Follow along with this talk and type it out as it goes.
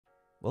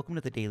Welcome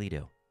to the Daily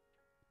Doe.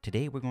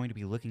 Today we're going to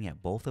be looking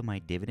at both of my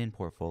dividend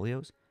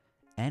portfolios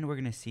and we're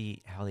going to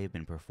see how they've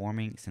been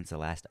performing since the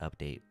last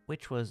update,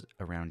 which was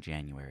around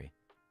January.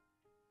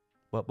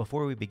 But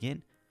before we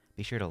begin,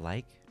 be sure to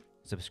like,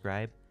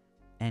 subscribe,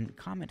 and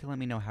comment to let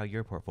me know how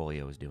your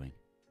portfolio is doing.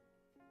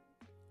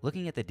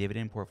 Looking at the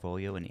dividend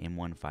portfolio in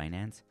M1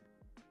 Finance,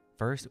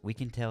 first we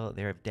can tell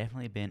there have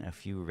definitely been a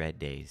few red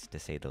days to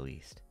say the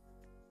least.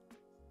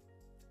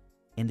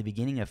 In the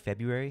beginning of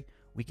February,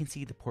 we can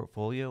see the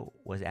portfolio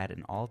was at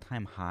an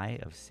all-time high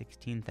of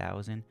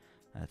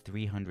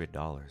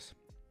 $16,300.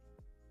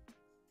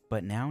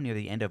 But now, near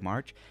the end of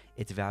March,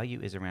 its value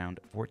is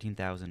around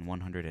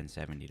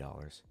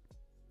 $14,170.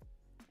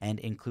 And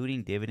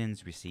including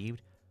dividends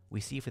received, we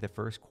see for the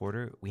first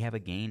quarter we have a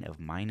gain of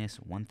minus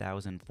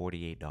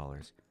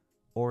 $1,048,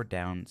 or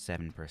down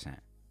 7%.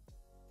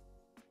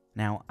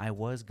 Now, I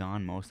was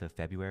gone most of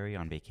February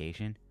on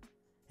vacation,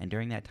 and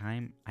during that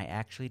time, I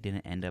actually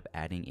didn't end up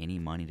adding any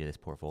money to this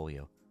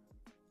portfolio.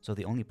 So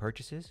the only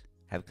purchases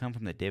have come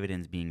from the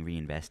dividends being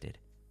reinvested.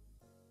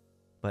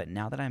 But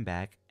now that I'm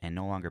back and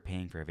no longer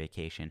paying for a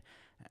vacation,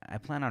 I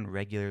plan on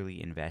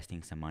regularly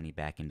investing some money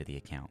back into the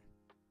account.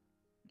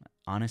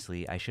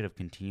 Honestly, I should have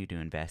continued to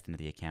invest into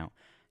the account.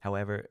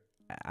 However,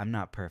 I'm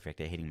not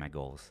perfect at hitting my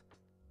goals.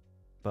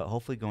 But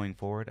hopefully going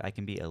forward, I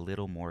can be a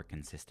little more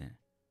consistent.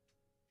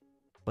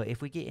 But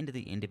if we get into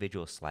the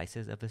individual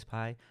slices of this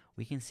pie,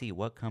 we can see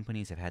what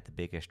companies have had the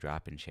biggest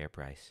drop in share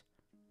price.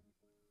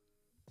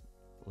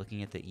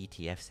 Looking at the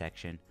ETF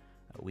section,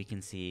 we can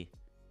see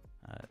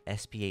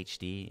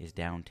SPHD is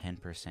down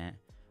 10%,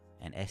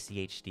 and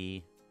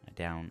SCHD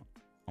down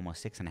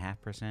almost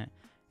 6.5%,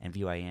 and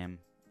VYM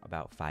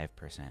about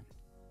 5%.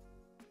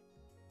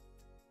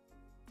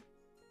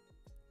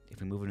 If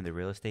we move into the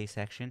real estate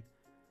section,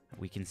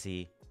 we can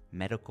see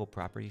Medical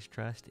Properties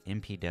Trust,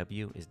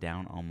 MPW, is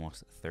down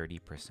almost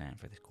 30%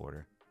 for this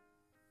quarter.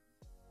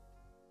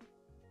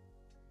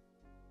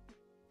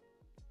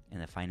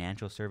 In the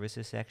financial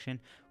services section,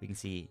 we can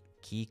see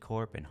Key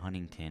Corp and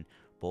Huntington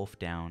both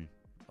down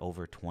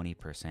over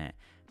 20%,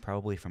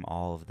 probably from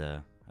all of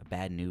the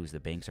bad news the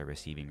banks are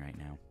receiving right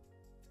now.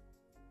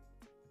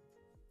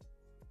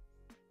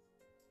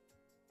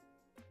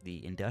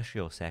 The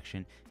industrial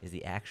section is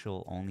the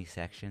actual only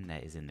section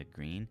that is in the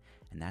green,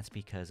 and that's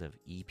because of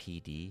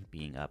EPD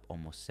being up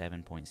almost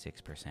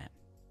 7.6%.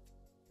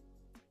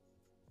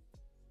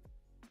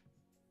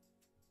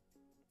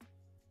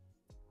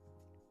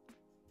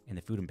 In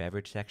the food and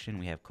beverage section,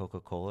 we have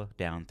Coca-Cola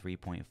down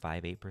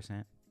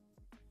 3.58%.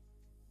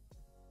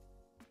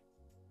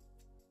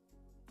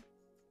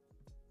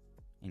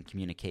 In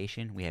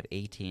communication, we have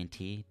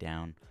AT&T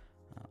down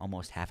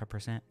almost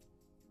 0.5%.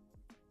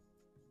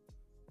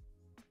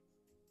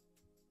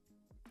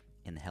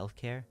 In the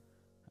healthcare,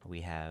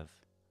 we have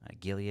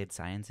Gilead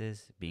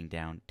Sciences being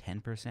down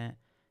 10%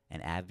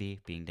 and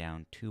AbbVie being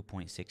down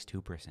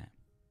 2.62%.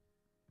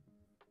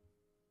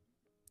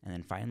 And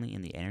then finally,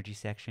 in the energy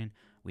section,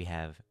 we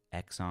have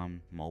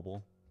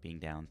ExxonMobil being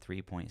down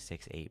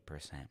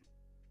 3.68%.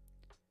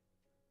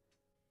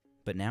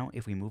 But now,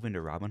 if we move into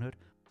Robinhood,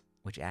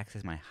 which acts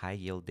as my high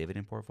yield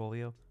dividend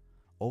portfolio,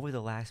 over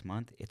the last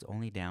month, it's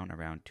only down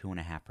around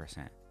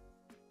 2.5%.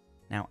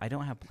 Now, I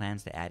don't have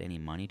plans to add any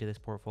money to this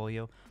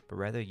portfolio, but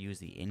rather use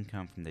the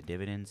income from the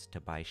dividends to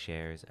buy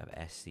shares of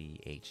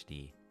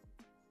SCHD.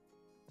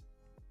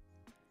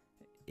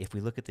 If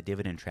we look at the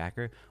dividend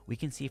tracker, we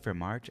can see for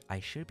March, I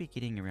should be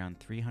getting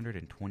around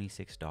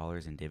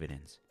 $326 in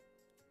dividends.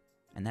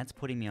 And that's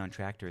putting me on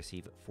track to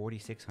receive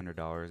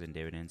 $4,600 in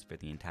dividends for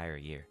the entire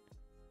year.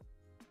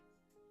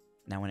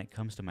 Now, when it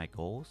comes to my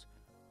goals,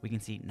 we can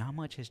see not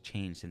much has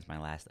changed since my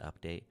last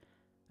update,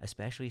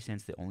 especially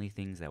since the only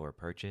things that were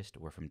purchased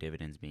were from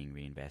dividends being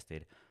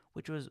reinvested,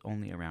 which was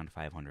only around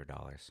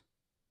 $500.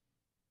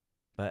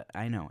 But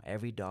I know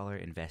every dollar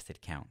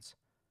invested counts.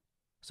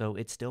 So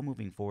it's still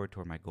moving forward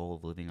toward my goal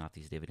of living off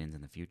these dividends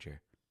in the future.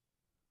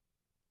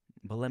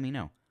 But let me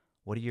know,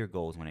 what are your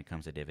goals when it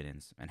comes to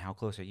dividends, and how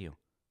close are you?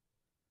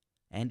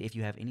 And if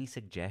you have any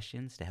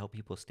suggestions to help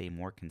people stay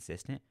more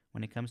consistent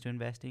when it comes to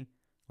investing,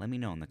 let me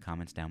know in the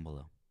comments down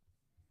below.